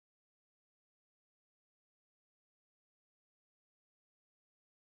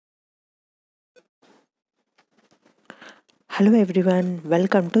Hello everyone,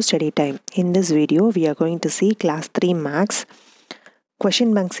 welcome to Study Time. In this video, we are going to see Class 3 Maths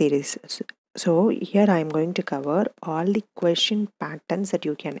question bank series. So here I am going to cover all the question patterns that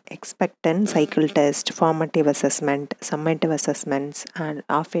you can expect in cycle test, formative assessment, summative assessments, and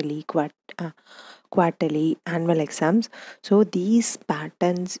half-yearly, quarterly, annual exams. So these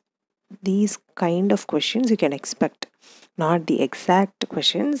patterns, these kind of questions you can expect, not the exact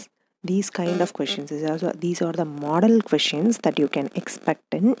questions. These kind of questions these are the model questions that you can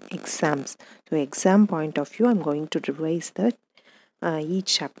expect in exams. So exam point of view, I'm going to revise the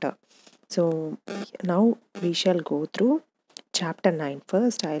each chapter. So now we shall go through chapter 9.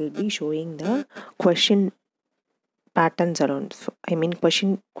 First I'll be showing the question patterns alone. I mean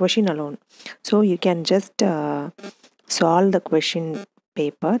question alone. So you can just solve the question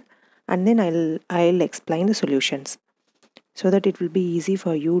paper, and then I'll explain the solutions so that it will be easy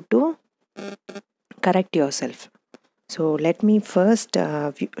for you to correct yourself. So let me first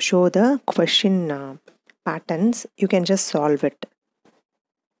show the question patterns. You can just solve it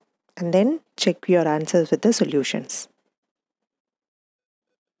and then check your answers with the solutions.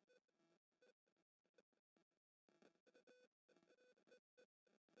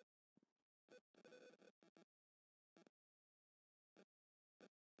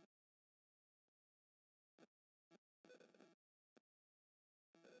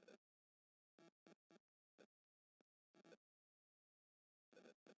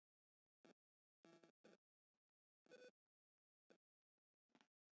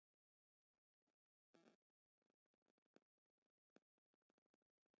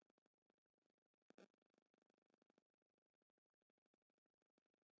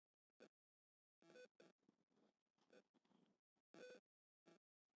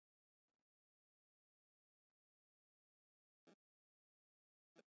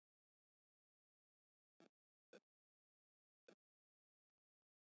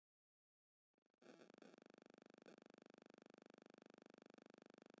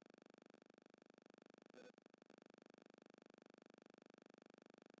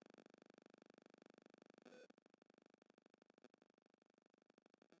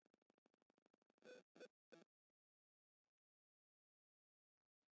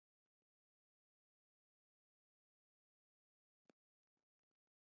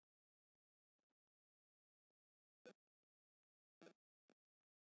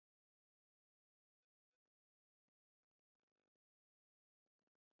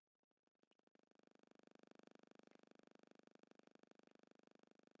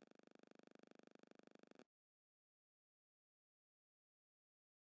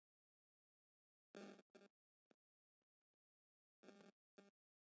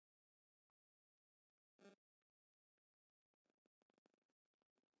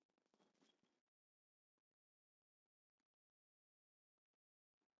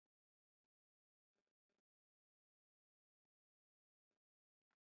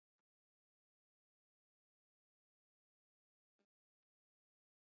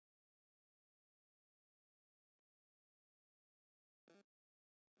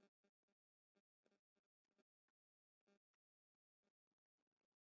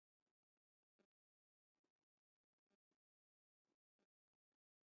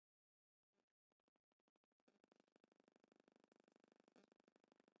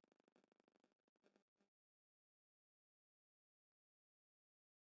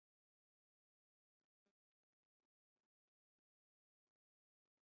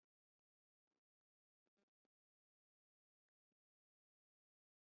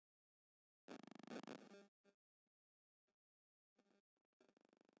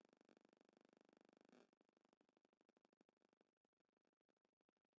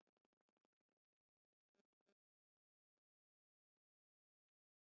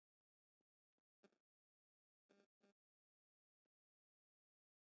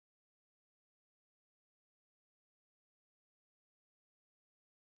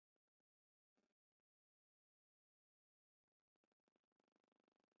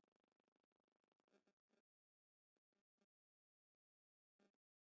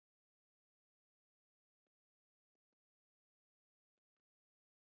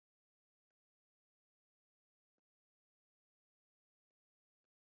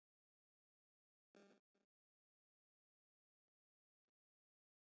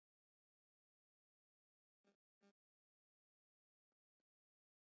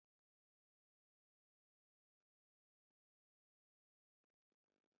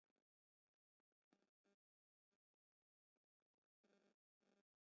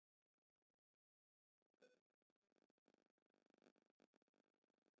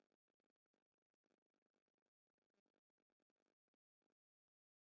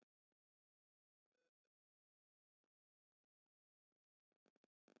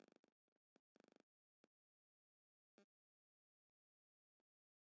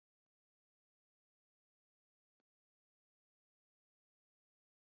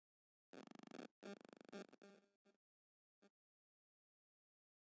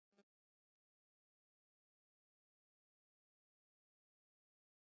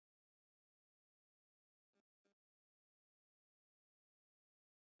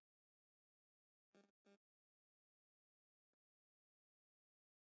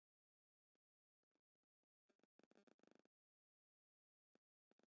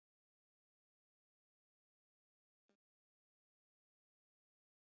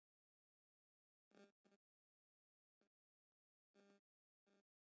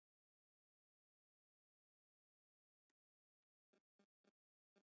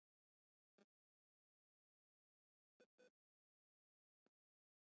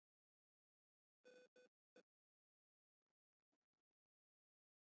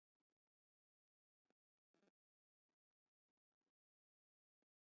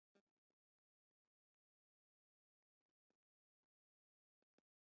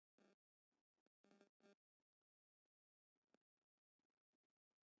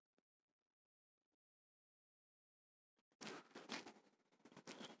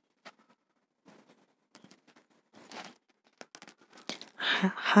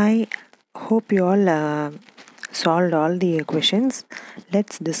 Hi, hope you all solved all the questions.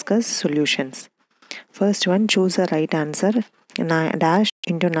 Let's discuss solutions. First one, choose the right answer. Dash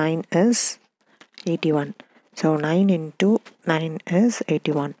into 9 is 81. So 9 into 9 is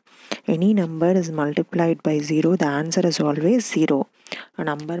 81. Any number is multiplied by 0, the answer is always 0. A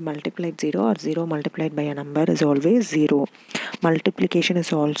number multiplied 0 or 0 multiplied by a number is always 0. Multiplication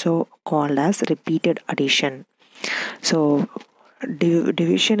is also called as repeated addition. So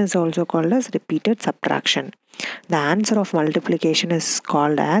division is also called as repeated subtraction. The answer of multiplication is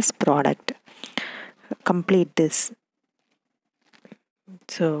called as product. Complete this.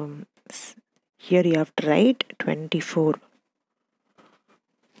 So here you have to write 24.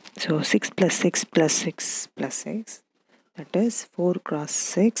 So 6 plus 6 plus 6 plus 6, that is 4 cross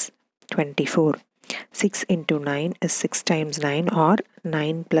 6, 24. 6 into 9 is 6 times 9, or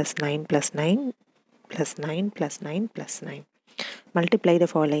 9 plus 9 plus 9 plus 9 plus 9 plus 9. Multiply the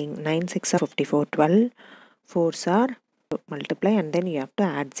following. 9 6 are 54, 12 4s are multiply, and then you have to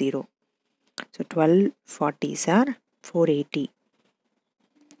add 0. So 12 40s are 480.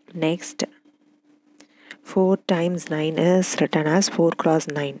 Next, 4 times 9 is written as 4 cross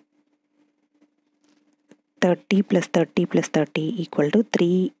 9. 30 plus 30 plus 30 equal to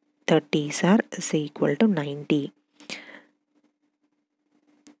 3 30s are is equal to 90.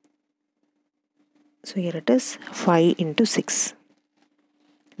 So here it is 5 into 6.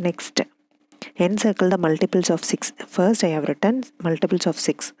 Next, encircle the multiples of 6. First I have written multiples of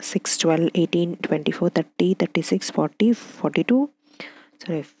 6. 6, 12, 18, 24, 30, 36, 40, 42.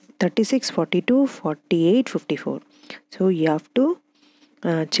 Sorry, 36, 42, 48, 54. So you have to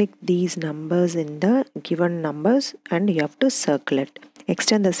check these numbers in the given numbers and you have to circle it.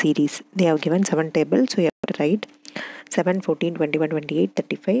 Extend the series. They have given 7 tables, so you have to write 7, 14, 21, 28,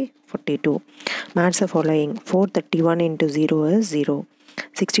 35, 42. Match the following. 431 into 0 is 0.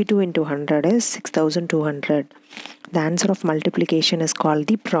 62 into 100 is 6200. The answer of multiplication is called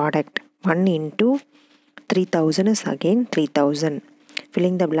the product. 1 into 3000 is again 3000.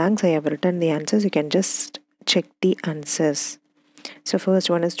 Filling the blanks, I have written the answers. You can just check the answers. So first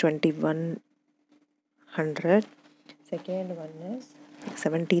one is 2100. Second one is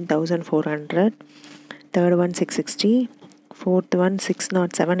 17,400. Third one 660. Fourth one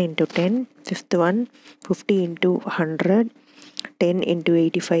 607 into 10. Fifth one 50 into 100. 10 into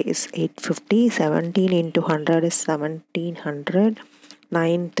 85 is 850. 17 into 100 is 1700.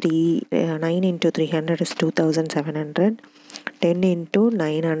 9 into 300 is 2700. 10 into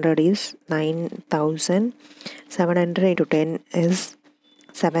 900 is 9000. 700 into 10 is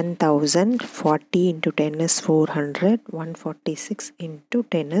 7000. 40 into 10 is 400. 146 into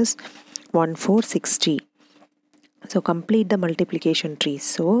 10 is 1460. So complete the multiplication tree.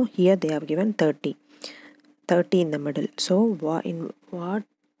 So here they have given 30 in the middle. So in what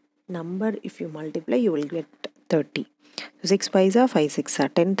number if you multiply you will get 30. So 6 5s are 5 6 are,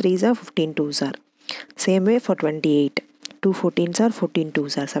 10 3s are 15 2s are. Same way for 28. 2 14s are 14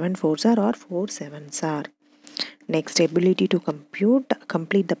 2s are, 7 4s are, or 4 7s are. Next, ability to complete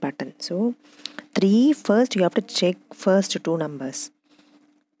the pattern. So 3, first you have to check first 2 numbers.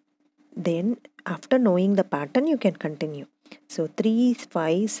 Then after knowing the pattern you can continue. So 3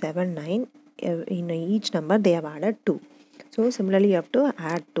 5 7 9, in each number they have added 2. So similarly you have to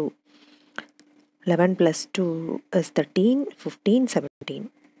add 2. 11 plus 2 is 13, 15, 17.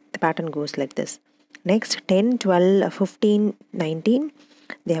 The pattern goes like this. Next, 10, 12, 15, 19.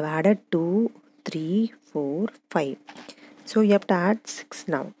 They have added 2, 3, 4, 5. So you have to add 6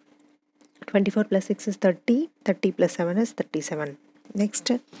 now. 24 plus 6 is 30. 30 plus 7 is 37.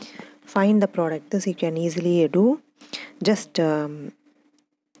 Next, find the product. This you can easily do. Just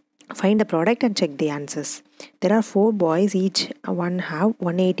find the product and check the answers. There are 4 boys, each one have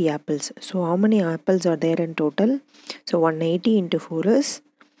 180 apples. So how many apples are there in total? So 180 into 4 is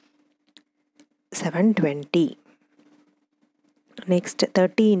 720. Next,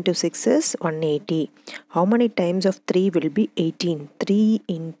 30 into 6 is 180. How many times of 3 will be 18? 3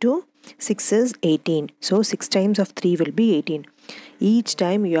 into 6 is 18. So 6 times of 3 will be 18. Each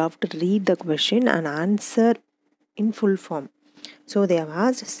time you have to read the question and answer in full form. So they have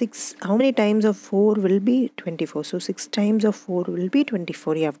asked 6, how many times of 4 will be 24? So 6 times of 4 will be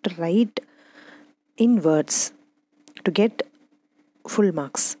 24. You have to write in words to get full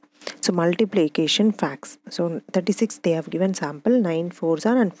marks. So multiplication facts. So 36 they have given sample, 9 4s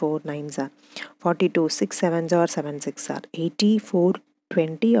are and 4 9s are. 42 6 7s are, 7 6 are. 84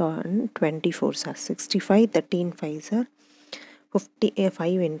 20 and 24s are. 65 13 5s are.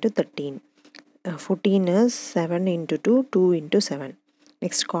 5 into 13. 14 is 7 into 2, 2 into 7.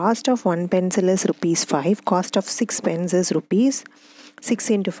 Next, cost of 1 pencil is rupees 5. Cost of 6 pens is rupees 6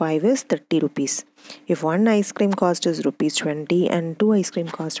 into 5 is 30 rupees. If 1 ice cream cost is rupees 20 and 2 ice cream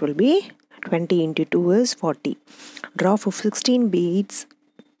cost will be 20 into 2 is 40. Draw for 16 beads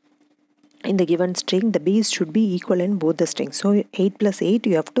in the given string. The beads should be equal in both the strings. So 8 plus 8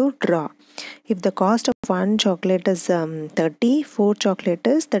 you have to draw. If the cost of 1 chocolate is 30, 4 chocolate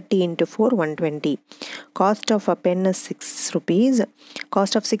is 30 into 4, 120. Cost of a pen is 6 rupees.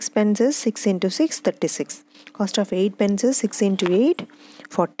 Cost of 6 pens is 6 into 6, 36. Cost of 8 pens is 6 into 8,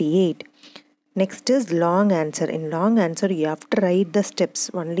 48. Next is long answer. In long answer, you have to write the steps.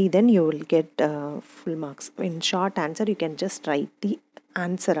 Only then you will get full marks. In short answer, you can just write the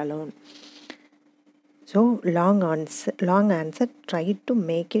answer alone. So long answer. Try to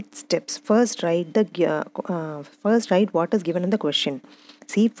make it steps. First write what is given in the question.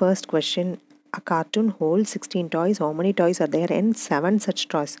 See, first question: a cartoon holds 16 toys. How many toys are there in 7 such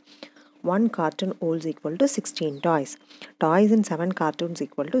toys? 1 cartoon holds equal to 16 toys. Toys in 7 cartoons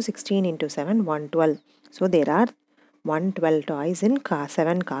equal to 16 into 7, 112. So there are 112 toys in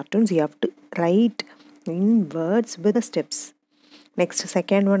 7 cartoons. You have to write in words with the steps. Next,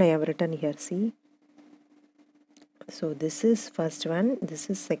 second one I have written here. See. So this is first one, this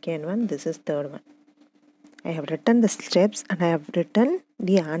is second one, this is third one. I have written the steps and I have written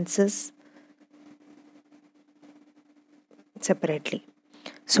the answers separately.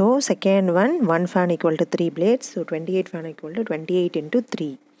 So second one, 1 fan equal to 3 blades. So 28 fan equal to 28 into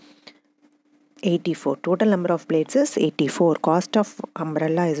 3. 84. Total number of blades is 84. Cost of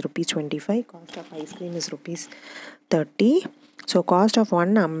umbrella is rupees 25. Cost of ice cream is rupees 30. So cost of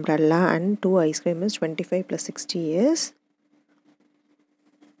 1 umbrella and 2 ice cream is 25 plus 60 is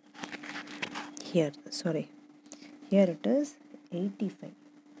here it is 85.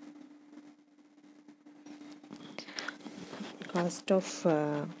 Cost of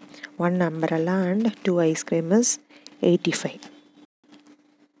 1 umbrella and 2 ice cream is 85.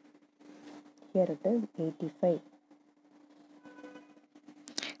 Here it is 85.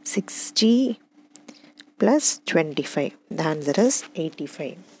 60 plus 25. The answer is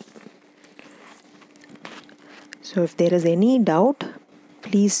 85. So if there is any doubt,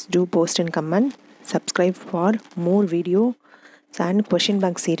 please do post and comment. Subscribe for more videos and question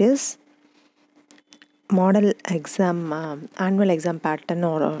bank series, model exam, annual exam pattern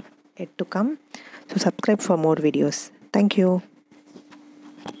or yet to come. So subscribe for more videos. Thank you.